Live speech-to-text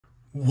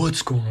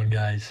What's going on,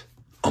 guys?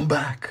 I'm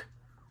back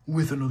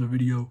with another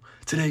video.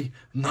 Today,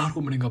 not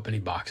opening up any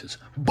boxes,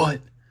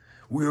 but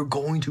we are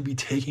going to be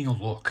taking a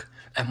look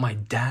at my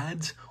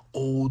dad's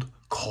old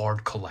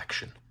card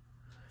collection.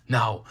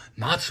 Now,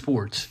 not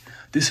sports.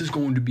 This is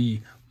going to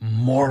be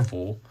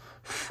Marvel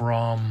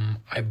from,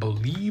 I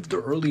believe,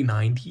 the early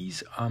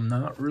 90s. I'm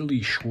not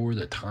really sure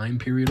the time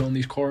period on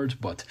these cards,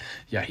 but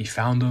yeah, he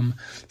found them,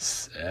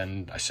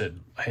 and I said,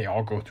 hey,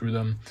 I'll go through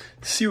them,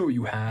 see what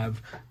you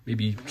have,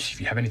 maybe if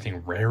you have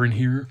anything rare in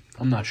here.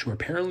 I'm not sure.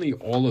 Apparently,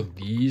 all of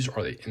these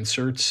are the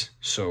inserts,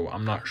 so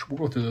I'm not sure.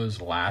 We'll go through those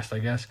last, I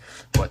guess,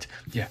 but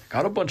yeah,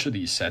 got a bunch of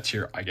these sets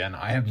here. Again,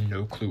 I have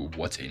no clue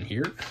what's in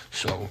here,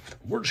 so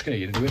we're just gonna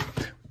get into it.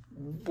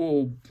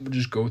 We'll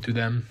just go through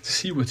them,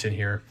 see what's in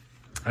here.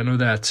 I know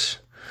that,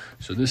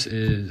 so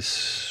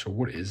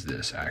what is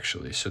this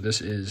actually? So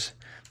this is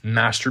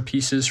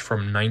Masterpieces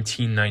from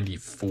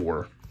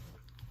 1994.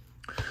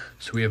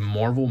 So we have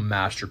Marvel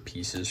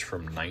Masterpieces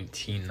from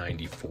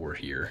 1994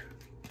 here.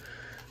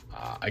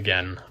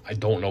 Again, I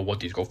don't know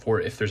what these go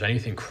for. If there's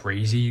anything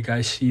crazy you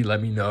guys see,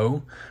 let me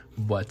know.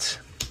 But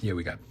yeah,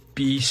 we got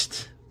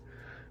Beast,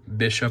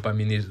 Bishop. I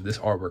mean, this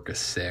artwork is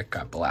sick.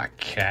 Got Black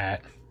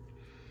Cat.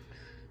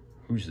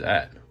 Who's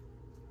that?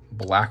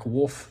 Black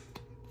Wolf.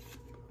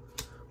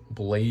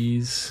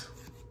 Blaze.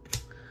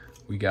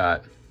 We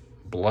got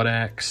Blood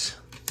Axe,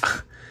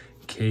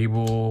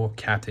 Cable,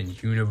 Captain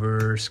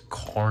Universe,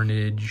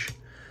 Carnage,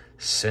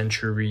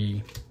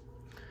 Century,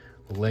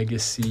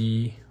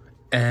 Legacy,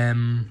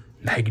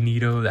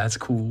 Magneto. That's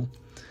cool.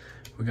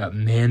 We got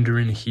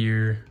Mandarin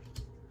here,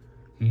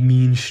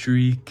 Mean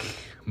Streak,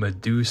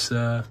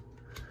 Medusa,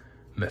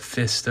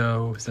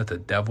 Mephisto. Is that the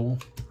devil?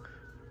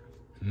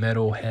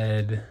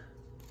 Metalhead.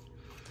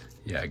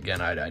 Yeah, again,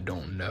 I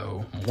don't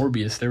know.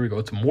 Morbius, there we go.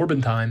 It's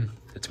Morbin time.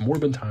 It's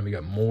Morbin time. We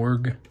got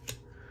Morg,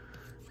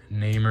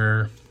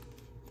 Namor,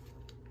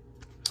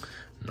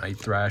 Night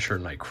Thrasher,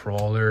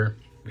 Nightcrawler.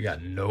 We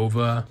got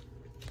Nova,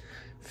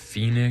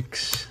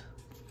 Phoenix,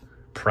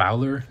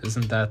 Prowler.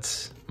 Isn't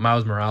that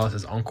Miles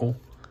Morales' uncle?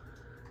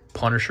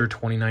 Punisher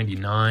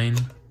 2099.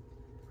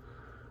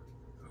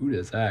 Who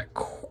does that?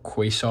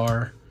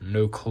 Quasar?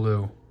 No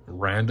clue.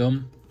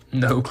 Random?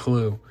 No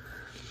clue.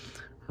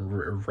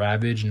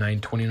 Ravage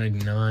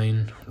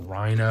 2099,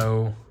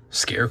 Rhino,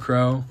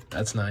 Scarecrow.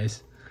 That's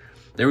nice.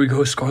 There we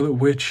go. Scarlet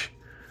Witch.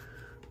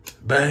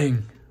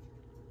 Bang.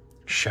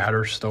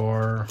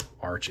 Shatterstar,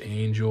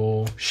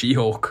 Archangel,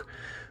 She-Hulk.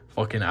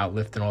 Fucking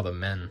outlifting all the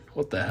men.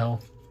 What the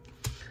hell?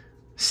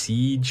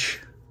 Siege,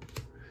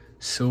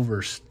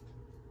 Silver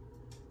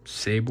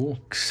Sable.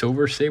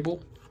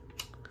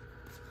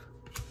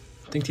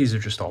 I think these are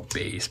just all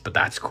base, but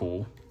that's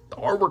cool. The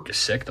artwork is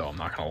sick though, I'm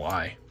not gonna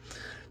lie.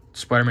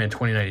 Spider-Man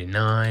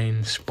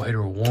 2099,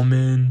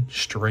 Spider-Woman,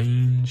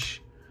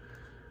 Strange,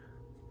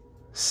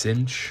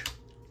 Cinch,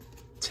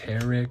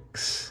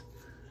 Terex,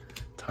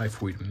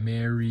 Typhoid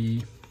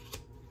Mary.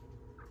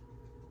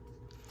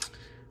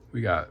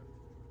 We got,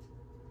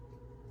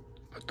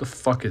 what the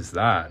fuck is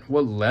that?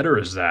 What letter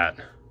is that?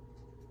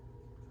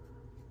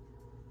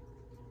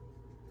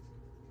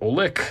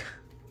 Olik?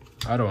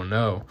 I don't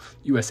know.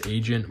 US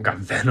Agent. We got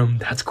Venom.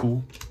 That's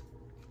cool.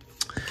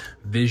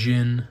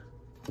 Vision.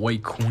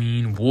 White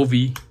Queen,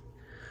 Wolvie,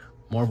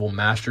 Marvel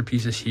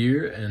Masterpieces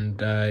here,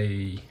 and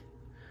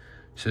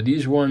so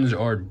these ones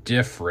are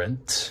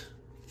different.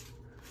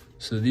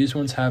 So these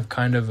ones have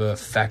kind of a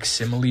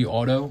facsimile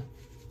auto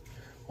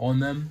on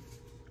them,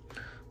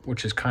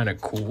 which is kind of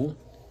cool.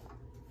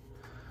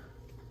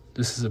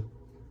 This is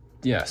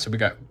so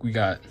we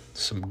got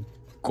some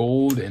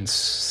gold and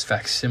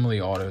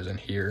facsimile autos in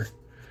here.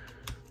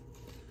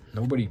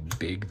 Nobody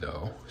big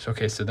though. So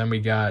okay, so then we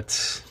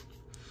got.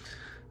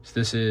 So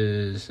this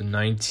is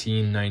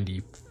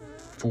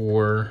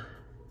 1994.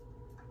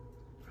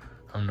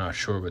 I'm not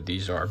sure what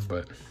these are,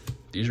 but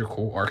these are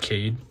cool.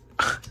 Arcade.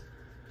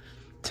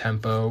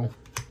 Tempo.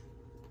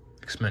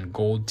 X-Men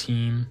Gold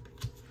Team.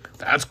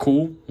 That's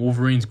cool.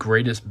 Wolverine's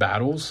Greatest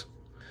Battles.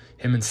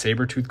 Him and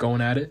Sabretooth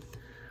going at it.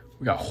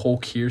 We got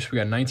Hulk here. So we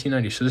got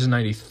 1990. So this is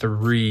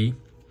 93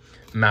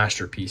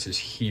 Masterpieces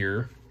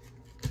here.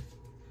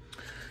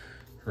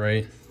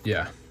 Right?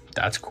 Yeah.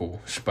 That's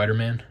cool.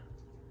 Spider-Man.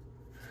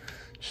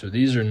 So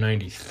these are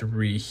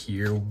 93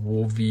 here.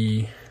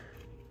 Wolvie,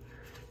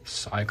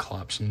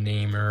 Cyclops,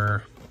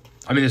 Namor.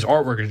 I mean, this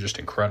artwork is just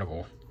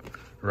incredible,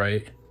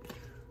 right?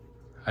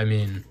 I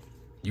mean,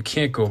 you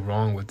can't go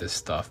wrong with this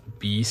stuff.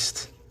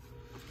 Beast,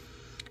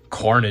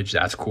 Carnage,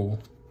 that's cool.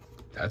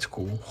 That's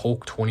cool.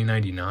 Hulk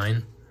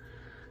 2099.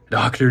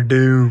 Doctor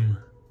Doom.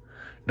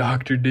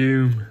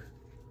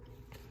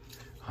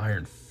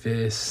 Iron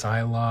Fist,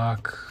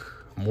 Psylocke,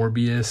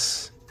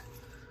 Morbius.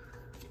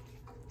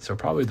 So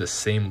probably the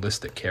same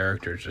list of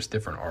characters, just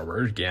different artwork.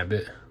 There's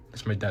Gambit.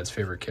 That's my dad's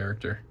favorite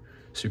character.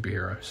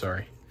 Superhero,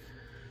 sorry.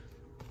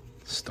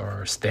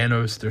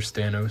 Thanos, there's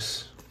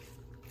Thanos.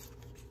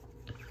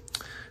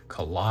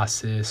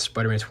 Colossus,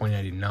 Spider-Man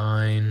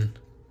 2099.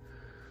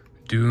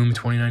 Doom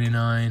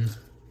 2099.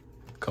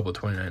 A couple of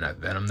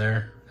 2099 Venom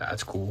there.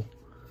 That's cool.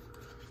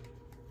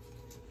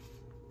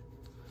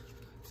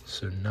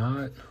 So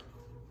not...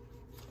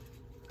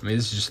 I mean,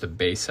 this is just the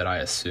base set, I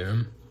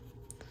assume.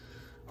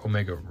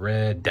 Omega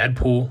Red.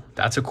 Deadpool.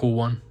 That's a cool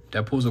one.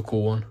 Deadpool's a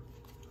cool one.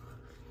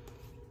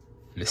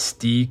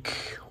 Mystique.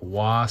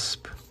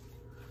 Wasp.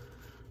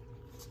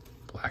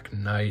 Black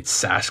Knight.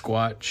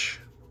 Sasquatch.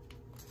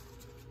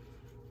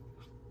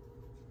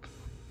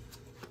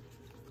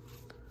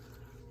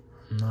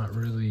 Not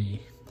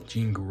really.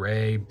 Jean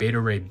Grey. Beta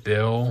Ray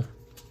Bill.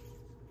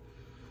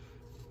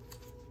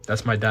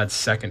 That's my dad's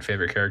second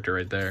favorite character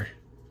right there.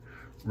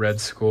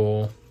 Red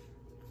Skull.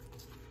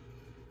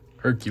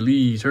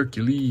 Hercules,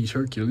 Hercules,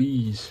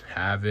 Hercules.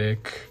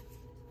 Havoc.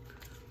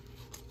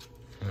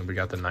 And we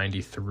got the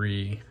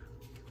 93.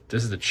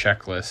 This is the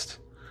checklist.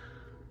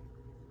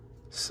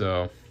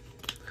 So,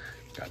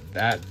 got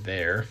that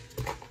there.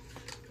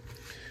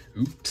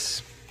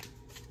 Oops.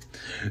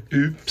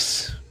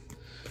 Oops.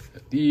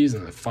 These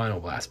and the final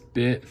last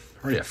bit.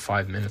 Already at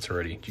 5 minutes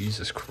already.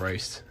 Jesus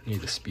Christ. I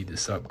need to speed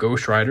this up.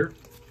 Ghost Rider.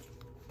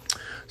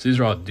 So these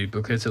are all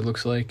duplicates, it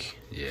looks like.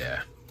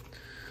 Yeah.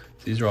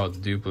 So these are all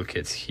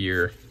duplicates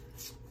here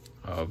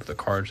of the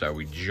cards that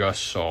we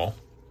just saw.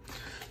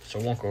 So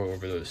I won't go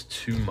over those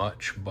too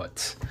much,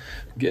 but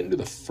getting to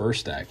the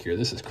first stack here,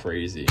 this is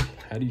crazy.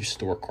 How do you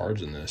store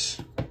cards in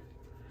this?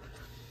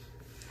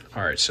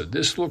 All right, so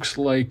this looks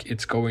like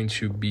it's going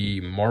to be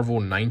Marvel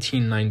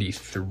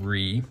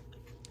 1993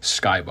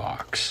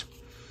 Skybox.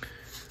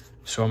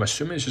 So I'm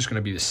assuming it's just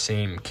going to be the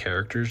same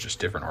characters, just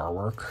different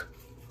artwork.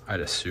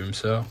 I'd assume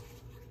so.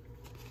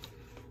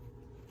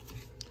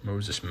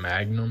 Moses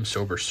Magnum,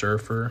 Sober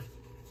Surfer.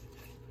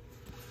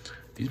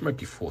 These might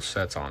be full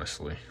sets,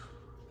 honestly.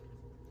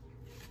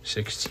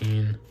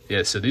 16.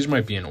 Yeah, so these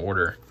might be in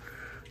order.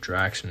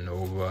 Drax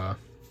Nova.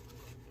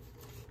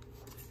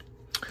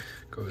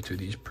 Go through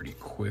these pretty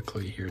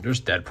quickly here. There's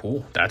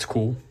Deadpool. That's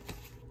cool.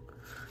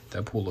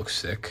 Deadpool looks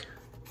sick.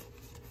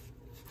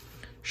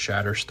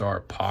 Shatterstar,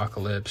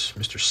 Apocalypse,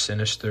 Mr.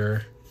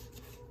 Sinister.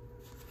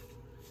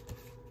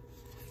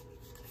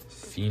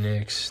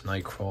 Phoenix,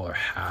 Nightcrawler,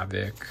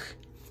 Havoc.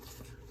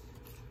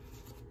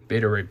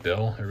 Beta Ray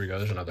Bill. Here we go.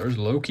 There's another. There's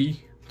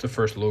Loki. It's the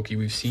first Loki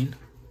we've seen.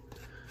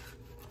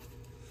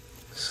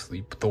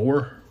 Sleep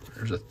Thor.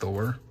 There's a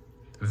Thor.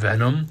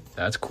 Venom.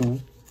 That's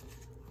cool.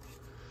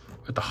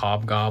 With the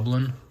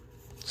Hobgoblin.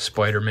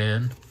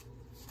 Spider-Man.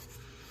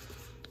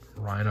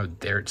 Rhino.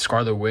 There.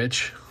 Scarlet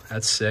Witch.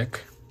 That's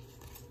sick.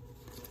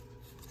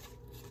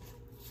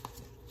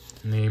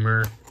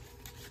 Namor.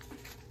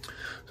 So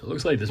it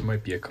looks like this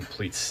might be a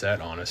complete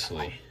set,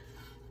 honestly,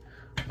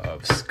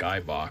 of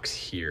Skybox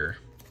here.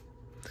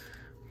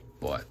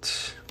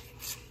 But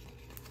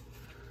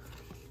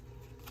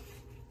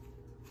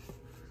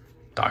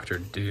Doctor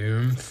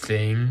Doom,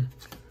 Thing,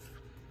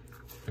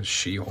 and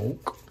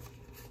She-Hulk.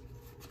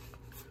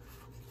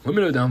 Let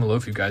me know down below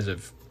if you guys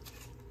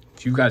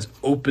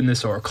opened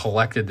this or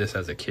collected this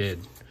as a kid.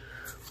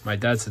 My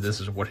dad said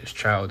this is what his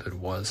childhood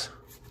was,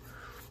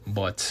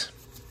 but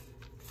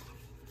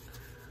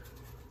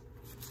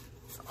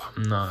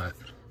I'm not.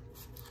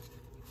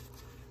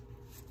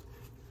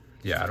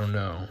 Yeah, I don't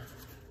know.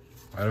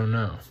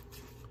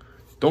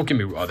 Don't get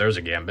me wrong. Oh, there's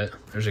a Gambit.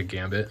 There's a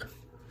Gambit.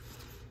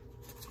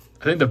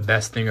 I think the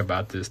best thing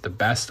about this, the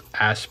best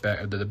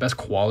aspect, the best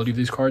quality of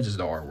these cards is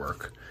the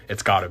artwork.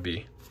 It's gotta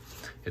be.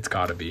 It's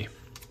gotta be.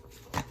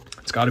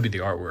 It's gotta be the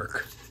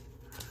artwork.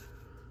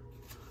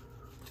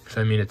 So,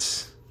 I mean,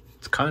 it's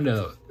kind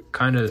of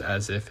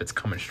as if it's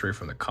coming straight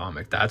from the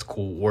comic. That's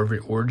cool.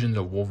 Origins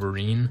of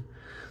Wolverine.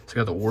 So, we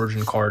got the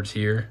origin cards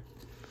here.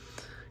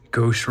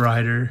 Ghost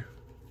Rider.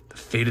 The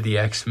Fate of the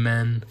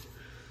X-Men.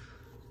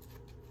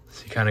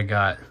 So, you kind of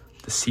got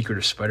the secret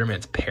of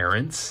Spider-Man's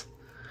parents.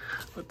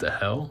 What the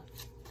hell?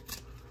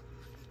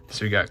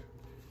 So, you got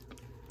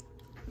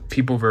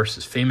people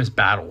versus famous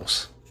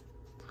battles.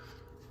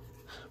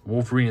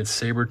 Wolverine and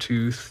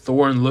Sabretooth.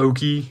 Thor and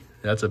Loki.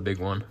 That's a big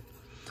one.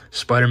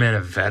 Spider-Man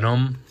and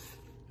Venom.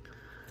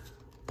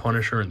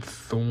 Punisher and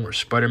Thor.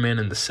 Spider-Man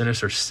and the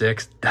Sinister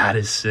Six. That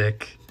is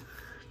sick.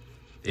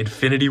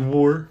 Infinity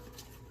War.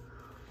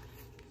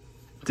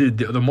 Dude,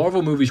 the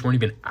Marvel movies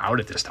weren't even out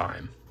at this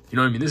time. You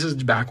know what I mean? This is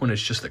back when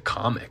it's just the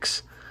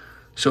comics.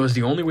 So it's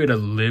the only way to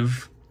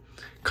live,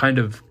 kind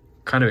of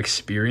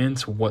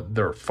experience what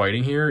they're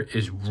fighting here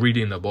is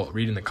reading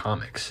the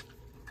comics.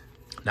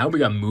 Now we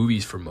got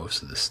movies for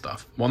most of this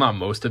stuff. Well, not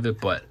most of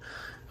it, but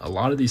a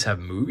lot of these have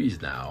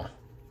movies now.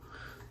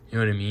 You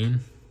know what I mean?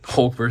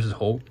 Hulk versus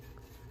Hulk.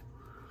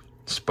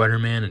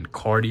 Spider-Man and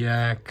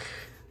Cardiac.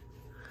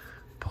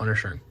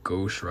 Punisher and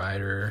Ghost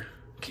Rider.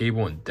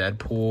 Cable and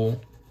Deadpool.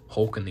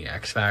 Hulk and the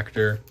X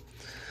Factor.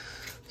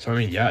 So, I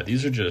mean, yeah,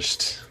 these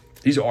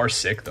are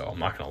sick, though. I'm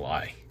not going to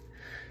lie.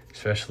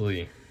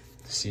 Especially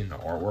seeing the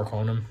artwork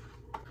on them.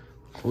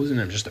 Closing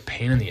them just a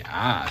pain in the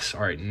ass.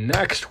 All right,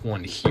 next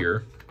one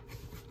here.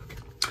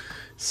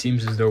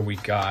 Seems as though we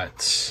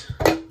got...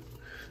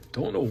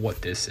 Don't know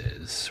what this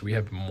is. We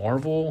have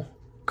Marvel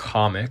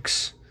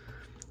Comics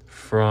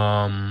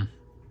from...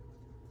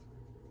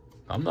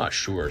 I'm not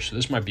sure. So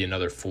this might be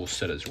another full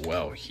set as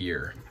well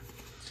here.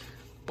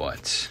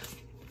 But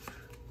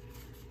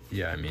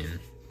Yeah, I mean,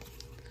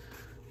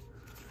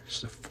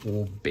 just a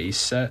full base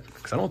set.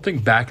 Because I don't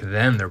think back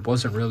then there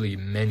wasn't really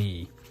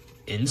many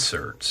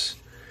inserts.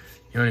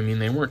 You know what I mean?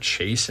 They weren't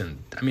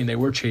chasing. I mean, they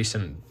were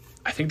chasing.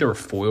 I think there were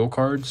foil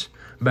cards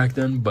back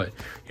then, but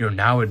you know,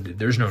 now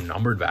there's no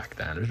numbered back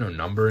then. There's no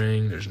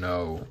numbering. There's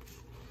no,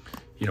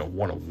 you know,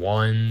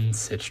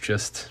 1-of-1s. It's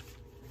just,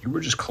 you were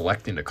just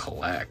collecting to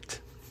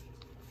collect.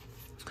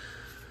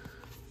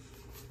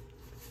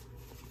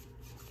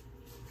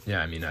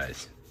 Yeah, I mean,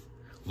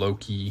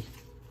 Loki,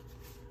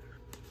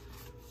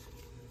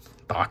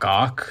 Doc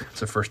Ock. It's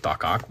the first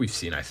Doc Ock we've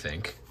seen, I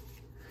think.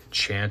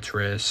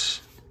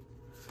 Chantress.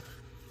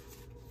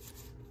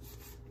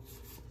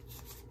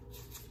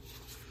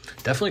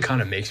 Definitely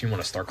kind of makes me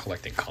want to start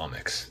collecting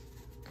comics.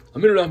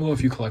 Let me know down below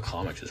if you collect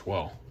comics as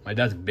well. My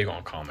dad's big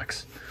on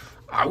comics.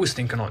 I was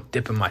thinking on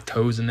dipping my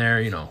toes in there,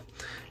 you know,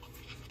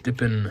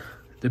 dipping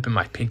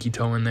my pinky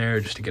toe in there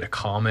just to get a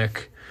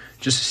comic,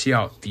 just to see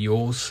how it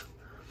feels,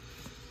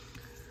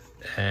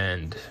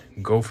 and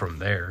go from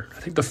there. I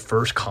think the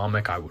first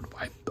comic I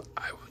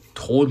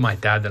told my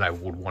dad that I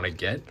would want to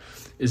get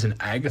is an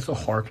Agatha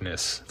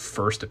Harkness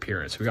first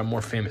appearance. We got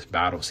more famous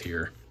battles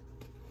here.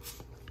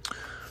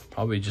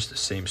 Probably just the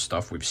same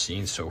stuff we've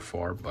seen so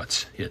far,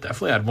 but yeah,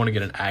 definitely I'd want to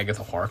get an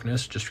Agatha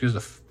Harkness just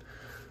because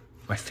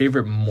my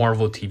favorite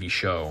Marvel TV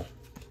show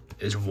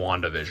is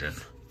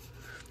WandaVision.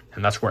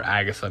 And that's where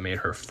Agatha made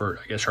her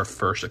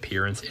first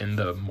appearance in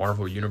the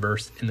Marvel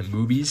universe in the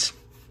movies.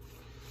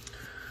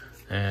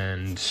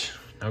 And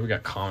now we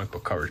got comic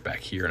book covers back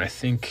here, and I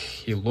think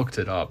he looked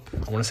it up.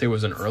 I want to say it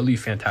was an early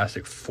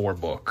Fantastic Four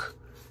book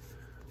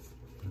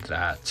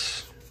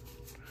that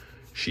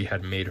she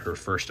had made her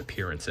first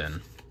appearance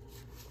in.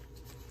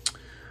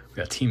 We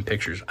got team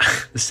pictures.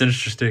 The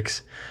Sinister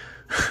Six.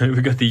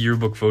 We got the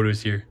yearbook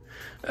photos here.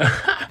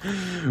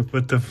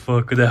 What the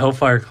fuck? The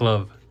Hellfire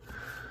Club.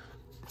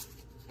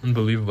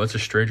 Unbelievable. That's a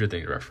Stranger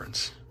Things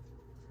reference.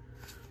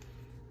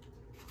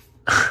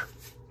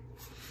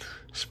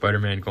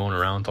 Spider-Man going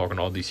around talking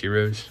to all these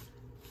heroes.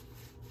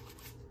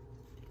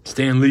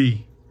 Stan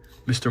Lee.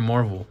 Mr.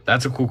 Marvel.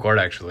 That's a cool card,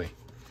 actually.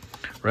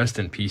 Rest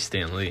in peace,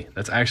 Stan Lee.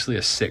 That's actually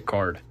a sick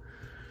card.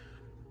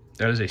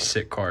 That is a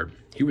sick card.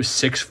 He was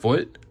 6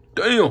 foot.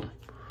 Damn.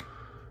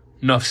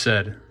 Nuff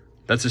said.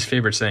 That's his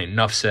favorite saying.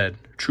 Nuff said.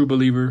 True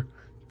believer.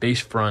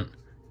 Base front.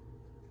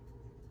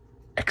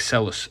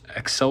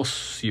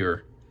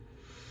 Excelsior.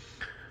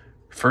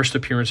 First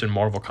appearance in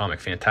Marvel comic.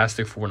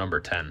 Fantastic Four number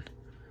 10.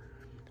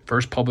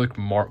 First published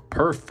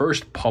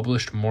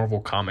Marvel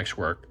comics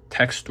work.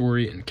 Tech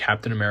Story and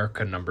Captain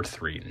America number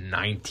 3.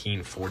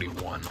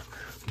 1941.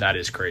 That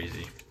is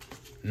crazy.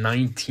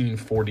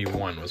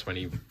 1941 was when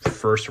he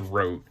first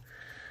wrote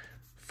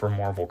for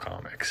Marvel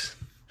Comics.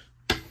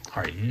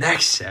 All right,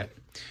 next set,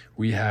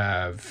 we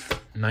have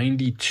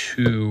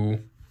 92,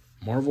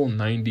 Marvel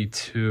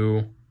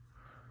 92.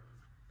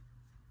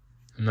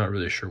 I'm not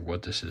really sure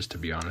what this is, to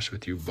be honest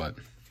with you, but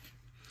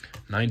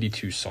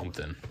 92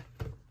 something.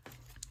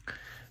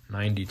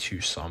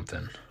 92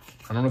 something.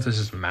 I don't know if this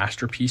is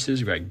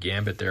masterpieces. We got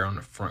Gambit there on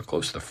the front,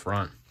 close to the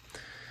front.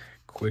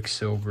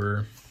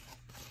 Quicksilver,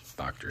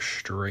 Doctor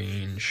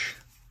Strange.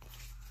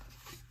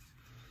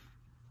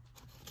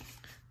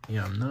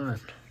 Yeah, I'm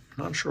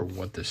not sure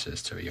what this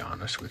is, to be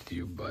honest with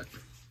you, but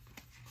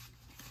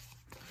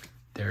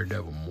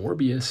Daredevil,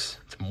 Morbius.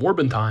 It's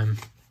Morbin time.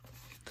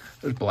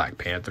 There's Black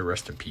Panther.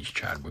 Rest in peace,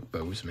 Chadwick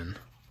Boseman.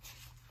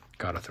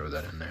 Gotta throw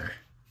that in there.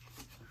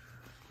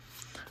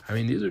 I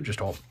mean, these are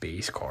just all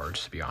base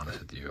cards, to be honest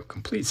with you.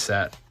 Complete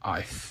set,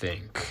 I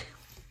think.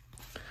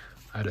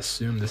 I'd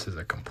assume this is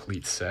a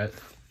complete set.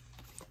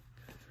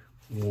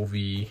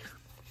 Wolvie,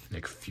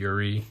 Nick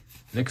Fury.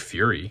 Nick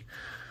Fury.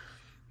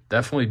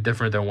 Definitely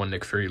different than what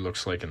Nick Fury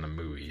looks like in the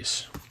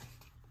movies.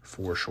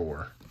 For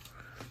sure.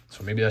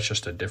 So maybe that's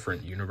just a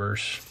different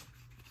universe.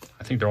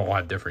 I think they're all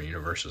have different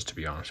universes, to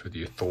be honest with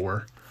you.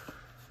 Thor.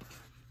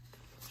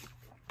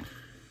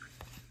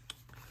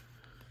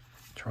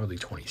 Charlie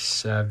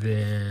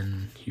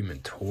 27. Human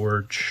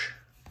Torch.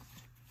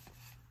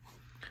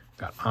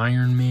 Got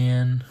Iron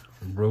Man.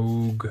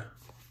 Rogue.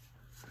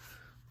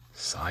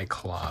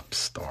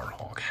 Cyclops,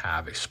 Starhawk,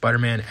 Havoc,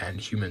 Spider-Man, and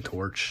Human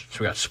Torch. So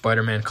we got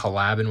Spider-Man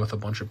collabing with a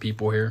bunch of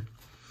people here.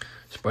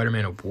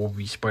 Spider-Man and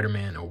Wolverine,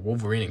 Spider-Man and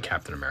Wolverine and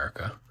Captain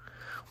America.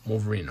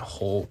 Wolverine and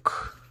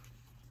Hulk.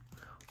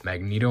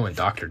 Magneto and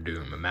Doctor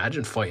Doom.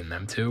 Imagine fighting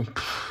them two.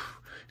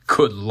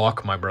 Good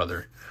luck, my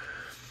brother.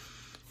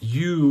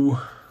 You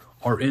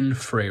are in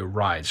for a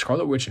ride.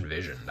 Scarlet Witch and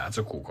Vision. That's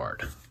a cool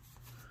card.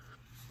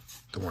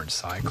 Thor and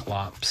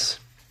Cyclops.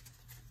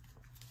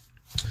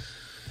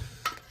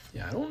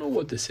 Yeah, I don't know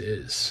what this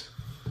is.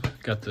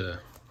 Got the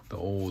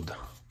old...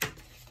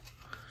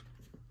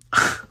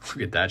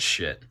 Look at that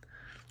shit.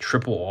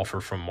 Triple offer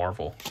from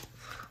Marvel.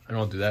 I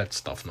don't do that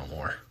stuff no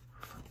more.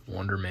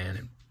 Wonder Man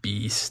and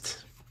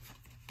Beast.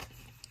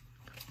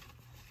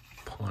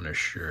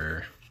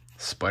 Punisher.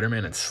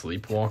 Spider-Man and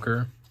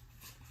Sleepwalker.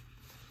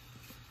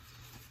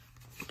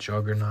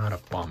 Juggernaut,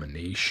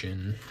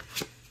 Abomination.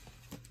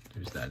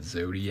 There's that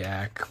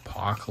Zodiac,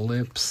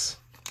 Apocalypse.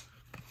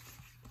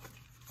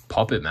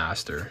 Puppet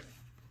Master.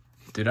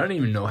 Dude, I didn't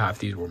even know half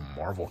these were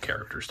Marvel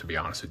characters, to be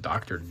honest with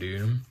Doctor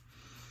Doom.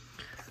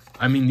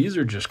 I mean, these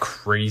are just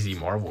crazy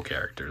Marvel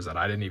characters that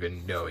I didn't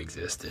even know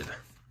existed.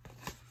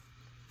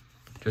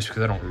 Just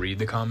because I don't read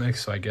the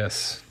comics, so I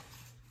guess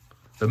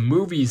the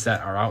movies that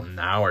are out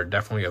now are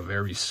definitely a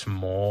very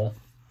small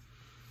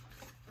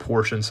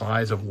portion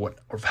size of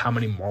how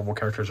many Marvel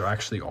characters there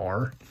actually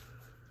are.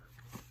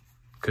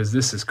 Because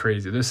this is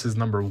crazy. This is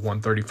number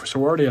 134. So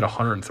we're already at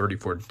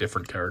 134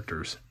 different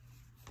characters.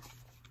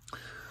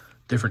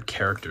 Different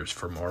characters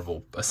for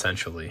Marvel,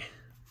 essentially.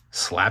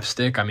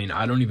 Slapstick? I mean,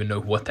 I don't even know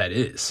what that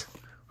is.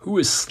 Who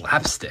is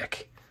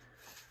Slapstick?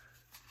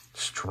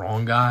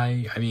 Strong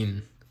Guy? I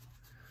mean,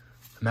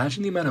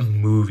 imagine the amount of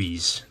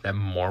movies that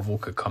Marvel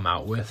could come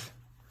out with.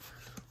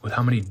 With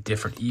how many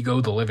different...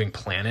 Ego, the Living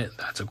Planet.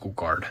 That's a cool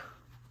card.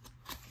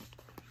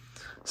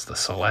 It's the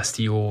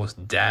Celestials.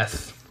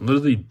 Death.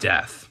 Literally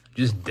Death.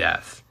 Just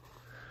Death.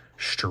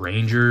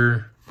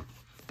 Stranger.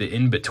 The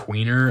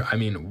In-Betweener. I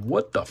mean,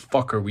 what the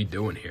fuck are we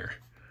doing here?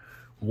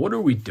 What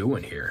are we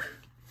doing here?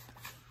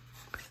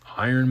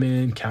 Iron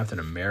Man, Captain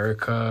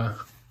America,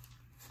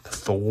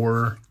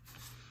 Thor,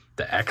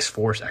 the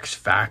X-Force,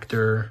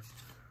 X-Factor,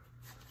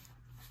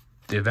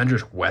 the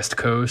Avengers West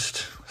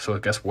Coast. So I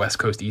guess West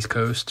Coast, East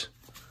Coast.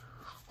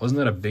 Wasn't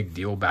that a big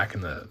deal back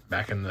in the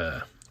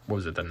what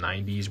was it, the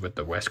 90s with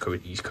the West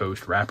Coast, East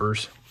Coast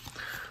rappers?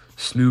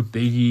 Snoop,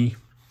 Biggie,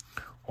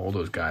 all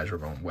those guys were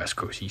going West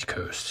Coast, East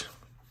Coast,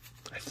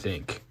 I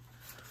think.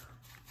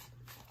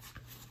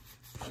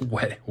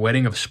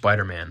 Wedding of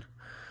Spider-Man.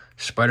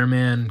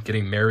 Spider-Man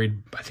getting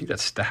married. I think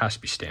that has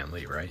to be Stan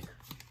Lee, right?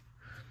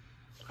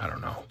 I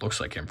don't know. Looks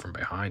like him from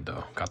behind,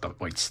 though. Got the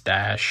white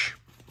stash.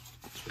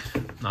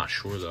 Not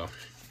sure, though.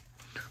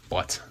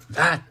 But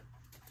that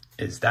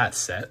is that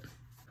set.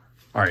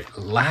 All right,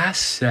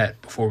 last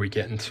set before we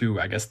get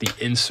into, I guess, the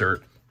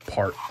insert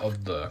part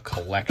of the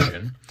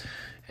collection.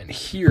 And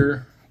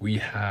here we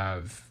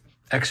have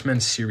X-Men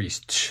Series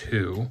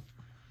 2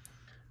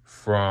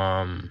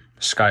 from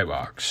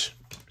Skybox.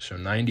 So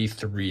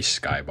 93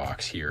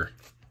 Skybox here.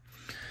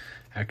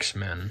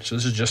 X-Men. So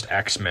this is just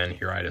X-Men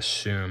here, I'd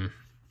assume.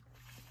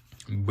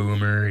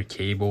 Boomer,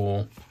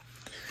 Cable,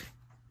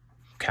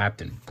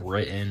 Captain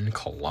Britain,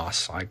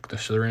 Colossi.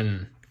 So they're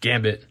in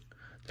Gambit.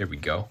 There we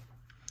go.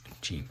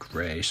 Jean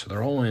Grey. So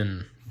they're all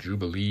in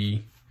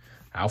Jubilee,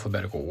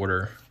 alphabetical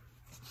order.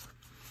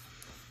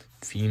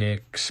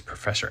 Phoenix,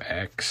 Professor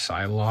X,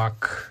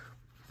 Psylocke,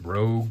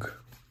 Rogue,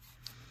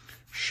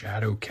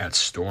 Shadowcat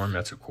Storm,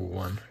 that's a cool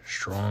one.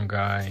 Strong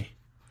Guy.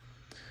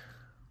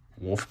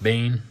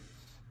 Wolfbane,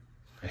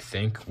 I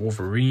think.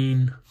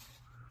 Wolverine.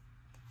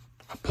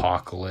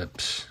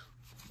 Apocalypse.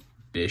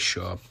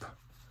 Bishop.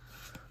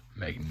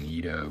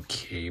 Magneto.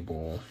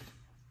 Cable.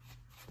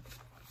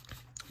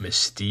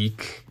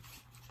 Mystique.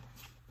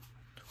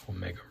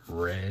 Omega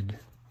Red.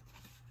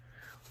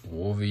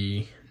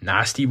 Wolvie.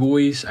 Nasty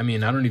Boys. I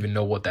mean, I don't even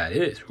know what that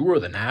is. Who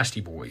are the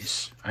Nasty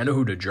Boys? I know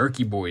who the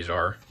Jerky Boys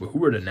are, but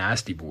who are the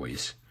Nasty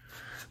Boys?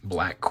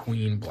 Black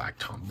Queen, Black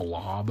Tom,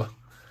 Blob,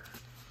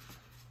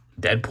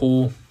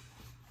 Deadpool,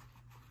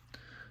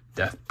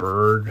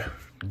 Deathbird,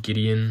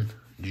 Gideon,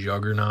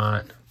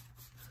 Juggernaut.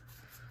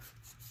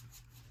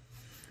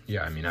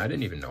 Yeah, I mean, I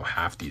didn't even know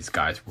half these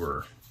guys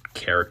were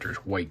characters.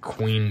 White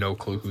Queen, no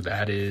clue who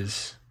that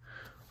is.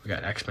 We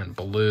got X-Men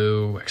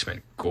Blue,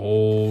 X-Men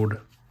Gold.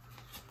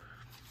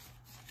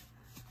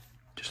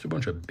 Just a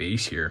bunch of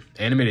base here.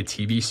 Animated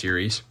TV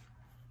series.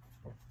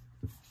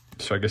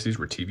 So I guess these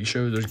were TV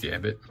shows. There's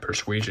Gambit.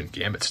 Persuasion,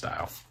 Gambit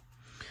style.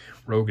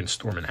 Rogue and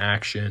Storm in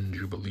action.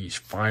 Jubilee's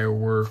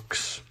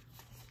fireworks.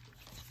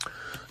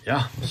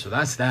 Yeah, so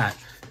that's that.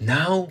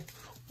 Now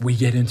we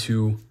get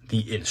into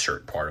the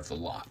insert part of the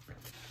lot.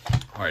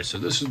 All right, so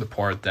this is the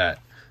part that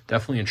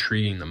definitely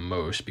intriguing the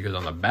most because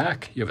on the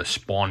back you have a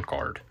Spawn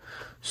card.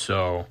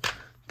 So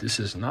this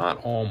is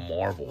not all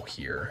Marvel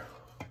here.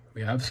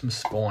 We have some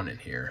Spawn in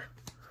here.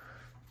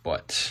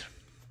 But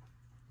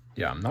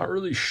yeah, I'm not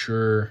really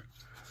sure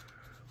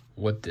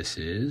what this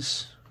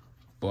is,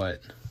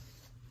 but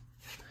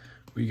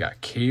we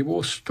got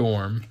Cable,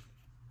 Storm.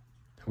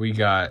 We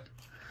got,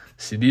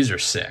 see, these are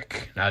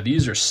sick. Now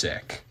these are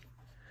sick.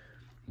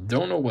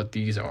 Don't know what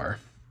these are.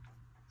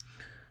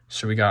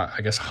 So we got,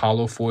 I guess,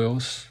 hollow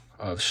foils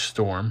of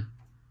Storm.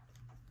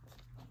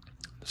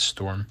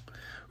 Storm.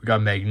 We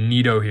got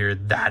Magneto here.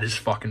 That is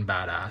fucking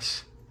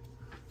badass.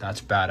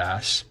 That's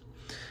badass.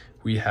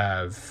 We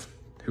have,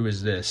 who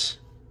is this?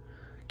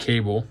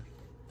 Cable.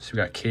 So we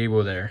got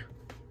Cable there.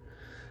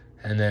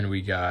 And then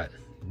we got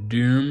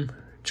Doom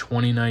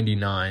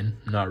 2099.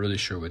 I'm not really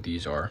sure what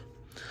these are.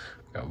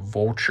 We got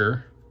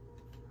Vulture.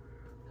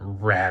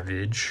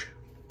 Ravage.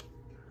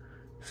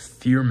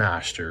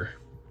 Fearmaster.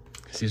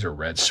 These are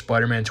red.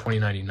 Spider-Man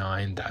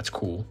 2099. That's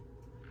cool.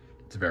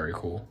 It's very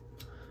cool.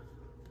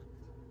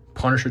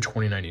 Punisher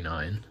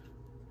 2099.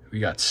 We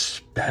got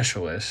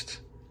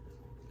Specialist.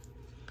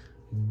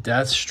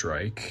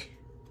 Deathstrike.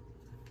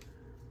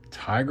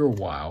 Tiger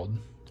Wild.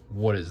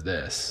 What is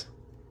this?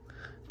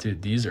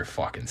 Dude, these are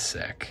fucking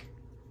sick.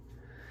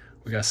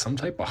 We got some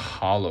type of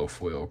hollow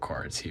foil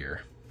cards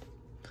here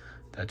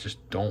that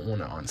just don't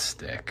want to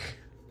unstick.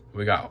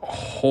 We got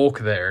Hulk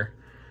there.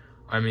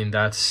 I mean,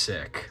 that's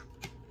sick.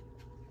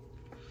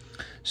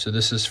 So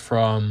this is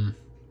from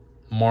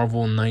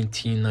Marvel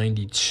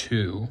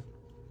 1992.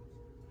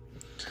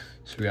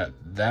 So we got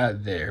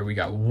that there. We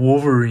got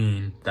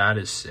Wolverine. That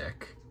is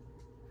sick.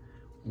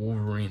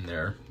 Wolverine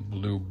there.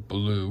 Blue.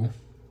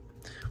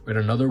 We had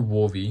another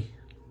Wolvie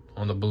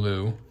on the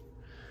blue.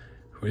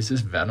 Who is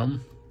this?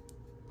 Venom?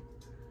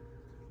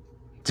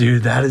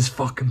 Dude, that is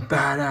fucking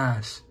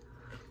badass.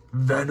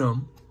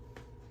 Venom.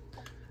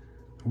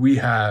 We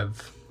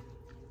have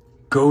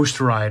Ghost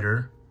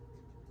Rider.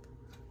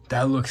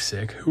 That looks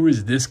sick. Who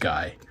is this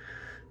guy?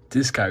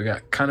 This guy, we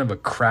got kind of a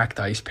cracked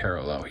ice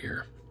parallel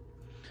here.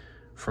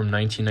 From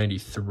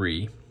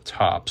 1993,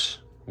 Topps.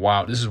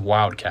 Wow, this is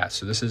Wildcats.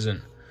 So this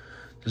isn't,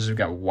 we've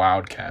got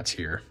Wildcats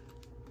here.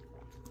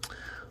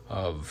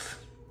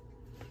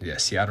 Yeah,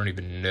 see, I don't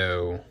even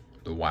know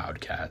the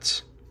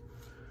Wildcats.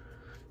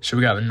 So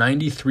we got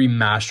 93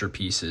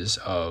 masterpieces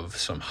of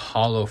some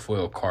hollow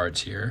foil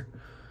cards here.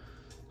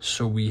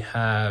 So we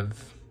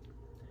have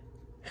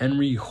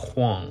Henry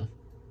Huang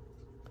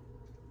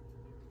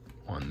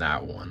on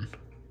that one.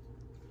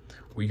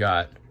 We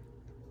got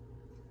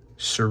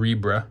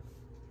Cerebra.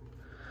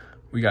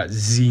 We got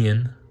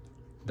Zeon.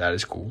 That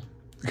is cool.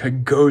 We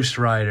got Ghost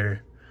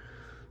Rider.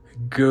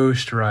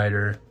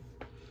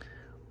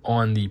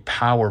 On the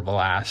Power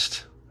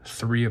Blast.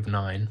 3 of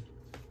 9.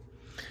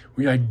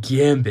 We got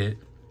Gambit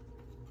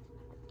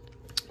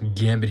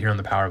here on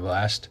the Power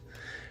Blast.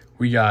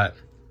 We got,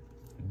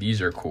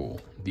 these are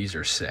cool. These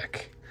are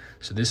sick.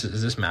 So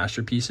is this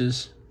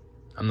masterpieces?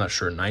 I'm not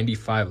sure.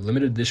 95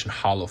 limited edition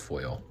hollow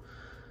foil.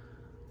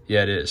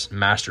 Yeah, it is.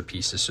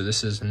 Masterpieces. So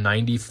this is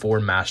 94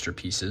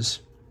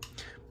 masterpieces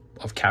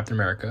of Captain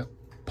America,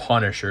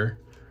 Punisher,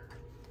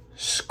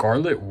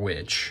 Scarlet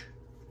Witch,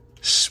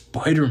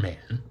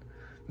 Spider-Man.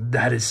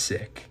 That is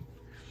sick.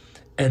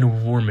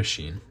 And War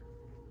Machine.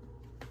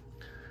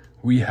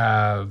 We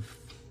have,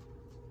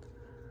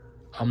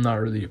 I'm not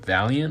really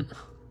Valiant.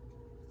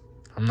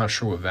 I'm not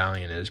sure what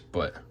Valiant is,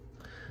 but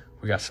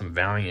we got some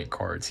Valiant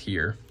cards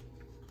here.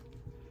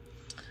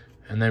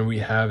 And then we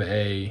have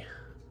this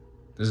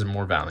is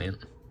more Valiant.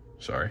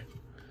 Sorry.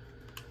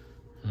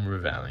 More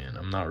Valiant.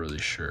 I'm not really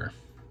sure.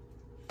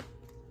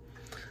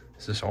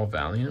 Is this all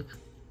Valiant?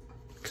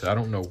 Because I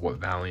don't know what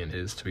Valiant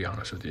is, to be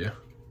honest with you.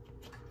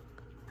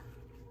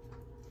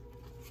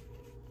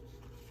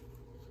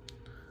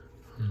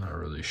 I'm not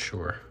really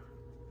sure.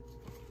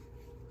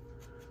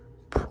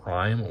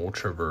 Prime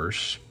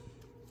Ultraverse.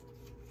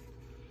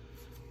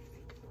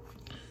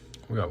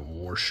 We got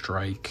War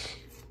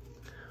Strike.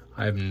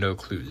 I have no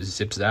clue.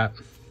 Zip Zap.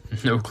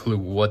 No clue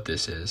what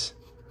this is.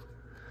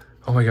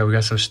 Oh my god, we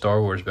got some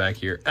Star Wars back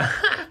here.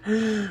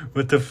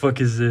 What the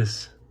fuck is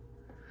this?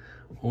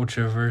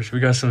 Ultraverse. We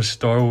got some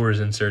Star Wars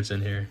inserts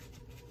in here.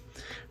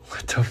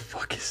 What the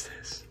fuck is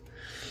this?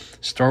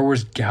 Star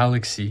Wars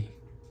Galaxy.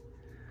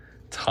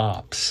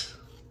 Topps.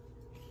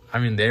 I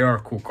mean, they are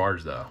cool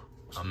cards, though.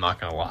 I'm not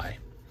gonna lie.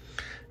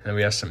 And then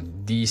we have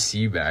some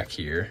DC back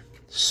here.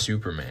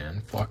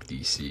 Superman. Fuck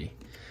DC.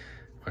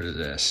 What is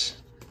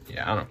this?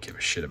 Yeah, I don't give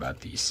a shit about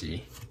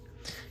DC.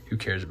 Who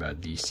cares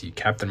about DC?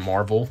 Captain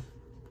Marvel.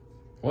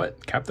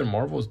 What? Captain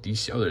Marvel's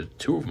DC? Oh, there's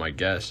 2 of them, I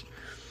guess.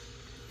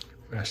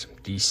 We got some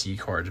DC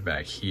cards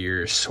back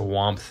here.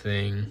 Swamp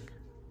Thing.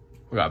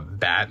 We got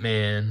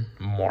Batman.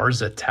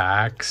 Mars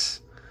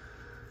Attacks.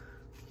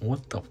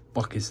 What the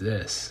fuck is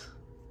this?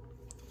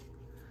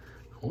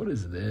 What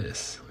is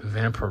this?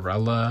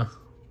 Vampirella.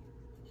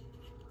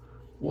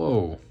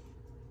 Whoa.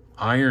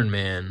 Iron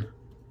Man.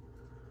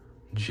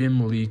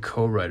 Jim Lee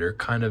co-writer.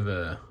 Kind of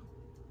a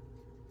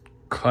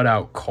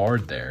cutout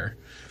card there.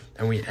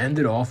 And we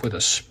ended off with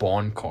a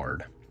Spawn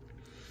card.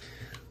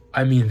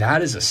 I mean,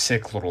 that is a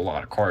sick little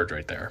lot of cards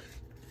right there.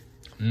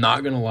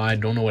 Not gonna lie,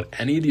 don't know what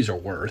any of these are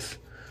worth.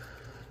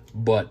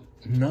 But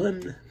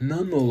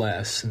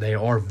nonetheless, they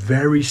are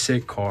very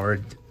sick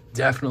cards.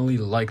 Definitely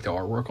like the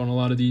artwork on a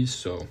lot of these,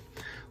 so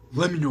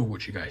let me know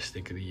what you guys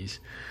think of these.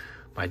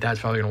 My dad's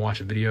probably gonna watch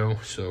a video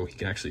so he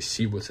can actually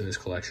see what's in this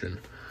collection.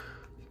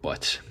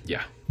 But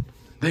yeah,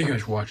 thank you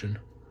guys for watching.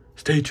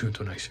 Stay tuned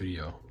until next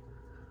video.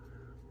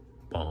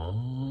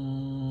 Bye.